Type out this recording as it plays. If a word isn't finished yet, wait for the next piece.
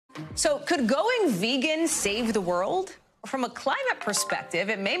So could going vegan save the world? From a climate perspective,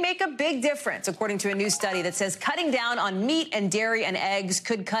 it may make a big difference, according to a new study that says cutting down on meat and dairy and eggs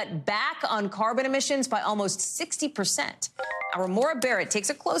could cut back on carbon emissions by almost 60%. Our Maura Barrett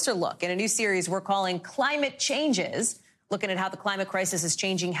takes a closer look in a new series we're calling Climate Changes, looking at how the climate crisis is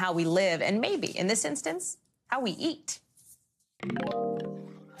changing how we live and maybe, in this instance, how we eat.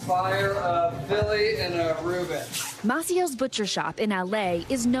 Fire a Philly and a Reuben. Macio's Butcher Shop in LA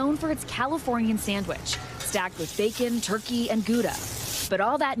is known for its Californian sandwich, stacked with bacon, turkey, and Gouda. But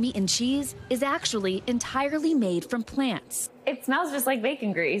all that meat and cheese is actually entirely made from plants. It smells just like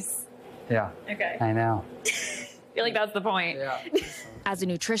bacon grease. Yeah. Okay. I know. I feel like that's the point. Yeah. As a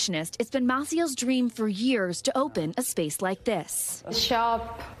nutritionist, it's been Macio's dream for years to open a space like this. The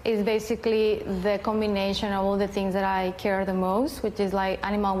shop is basically the combination of all the things that I care the most, which is like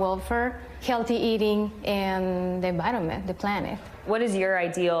animal welfare, healthy eating, and the environment, the planet. What does your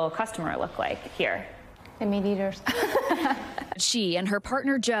ideal customer look like here? The meat eaters. She and her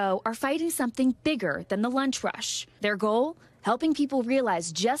partner Joe are fighting something bigger than the lunch rush. Their goal? Helping people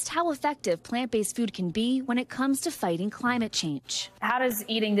realize just how effective plant-based food can be when it comes to fighting climate change. How does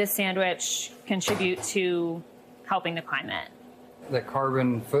eating this sandwich contribute to helping the climate? The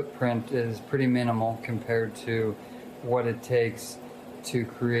carbon footprint is pretty minimal compared to what it takes to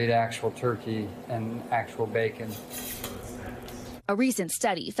create actual turkey and actual bacon. A recent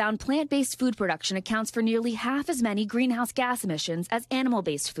study found plant-based food production accounts for nearly half as many greenhouse gas emissions as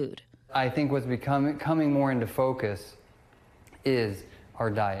animal-based food. I think what's coming more into focus is our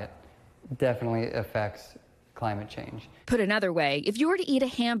diet. Definitely affects climate change. Put another way, if you were to eat a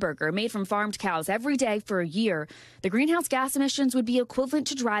hamburger made from farmed cows every day for a year, the greenhouse gas emissions would be equivalent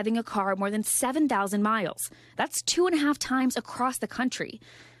to driving a car more than 7,000 miles. That's 2.5 times across the country.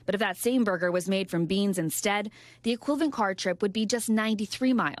 But if that same burger was made from beans instead, the equivalent car trip would be just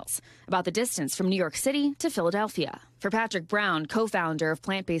 93 miles, about the distance from New York City to Philadelphia. For Patrick Brown, co-founder of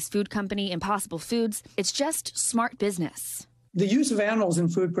plant-based food company Impossible Foods, it's just smart business. The use of animals in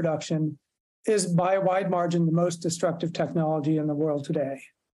food production is by a wide margin the most destructive technology in the world today.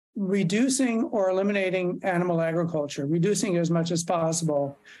 Reducing or eliminating animal agriculture, reducing as much as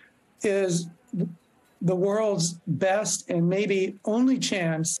possible, is the world's best and maybe only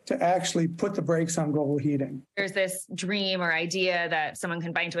chance to actually put the brakes on global heating. There's this dream or idea that someone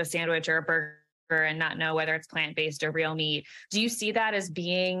can bite into a sandwich or a burger and not know whether it's plant-based or real meat. Do you see that as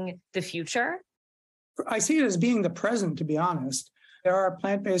being the future? I see it as being the present, to be honest. There are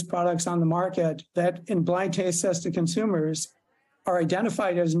plant-based products on the market that, in blind taste tests to consumers, are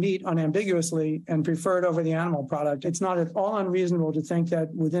identified as meat unambiguously and preferred over the animal product. It's not at all unreasonable to think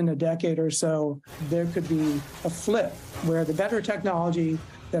that within a decade or so, there could be a flip where the better technology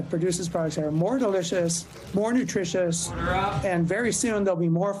that produces products are more delicious, more nutritious, and very soon they'll be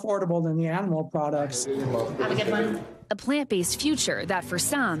more affordable than the animal products. Have a good one. A plant-based future that, for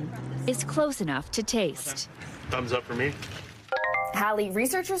some, is close enough to taste. Thumbs up for me. Hallie,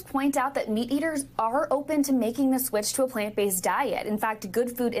 researchers point out that meat eaters are open to making the switch to a plant-based diet. In fact,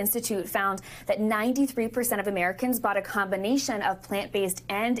 Good Food Institute found that 93% of Americans bought a combination of plant-based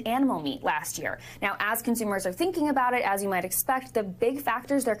and animal meat last year. Now, as consumers are thinking about it, as you might expect, the big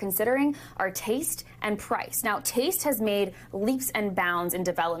factors they're considering are taste and price. Now, taste has made leaps and bounds in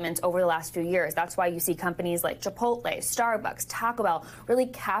development over the last few years. That's why you see companies like Chipotle, Starbucks, Taco Bell really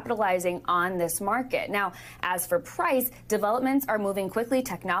capitalizing on this market. Now, as for price, developments are moving quickly.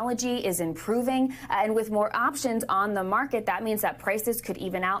 Technology is improving, and with more options on the market, that means that prices could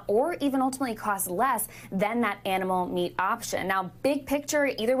even out or even ultimately cost less than that animal meat option. Now, big picture,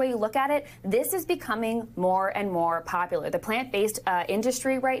 either way you look at it, this is becoming more and more popular. The plant-based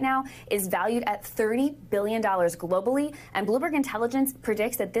industry right now is valued at $30 billion globally, and Bloomberg Intelligence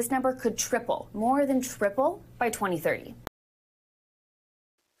predicts that this number could triple, more than triple, by 2030.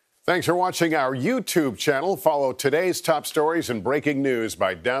 Thanks for watching our YouTube channel. Follow today's top stories and breaking news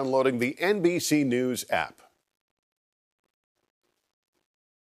by downloading the NBC News app.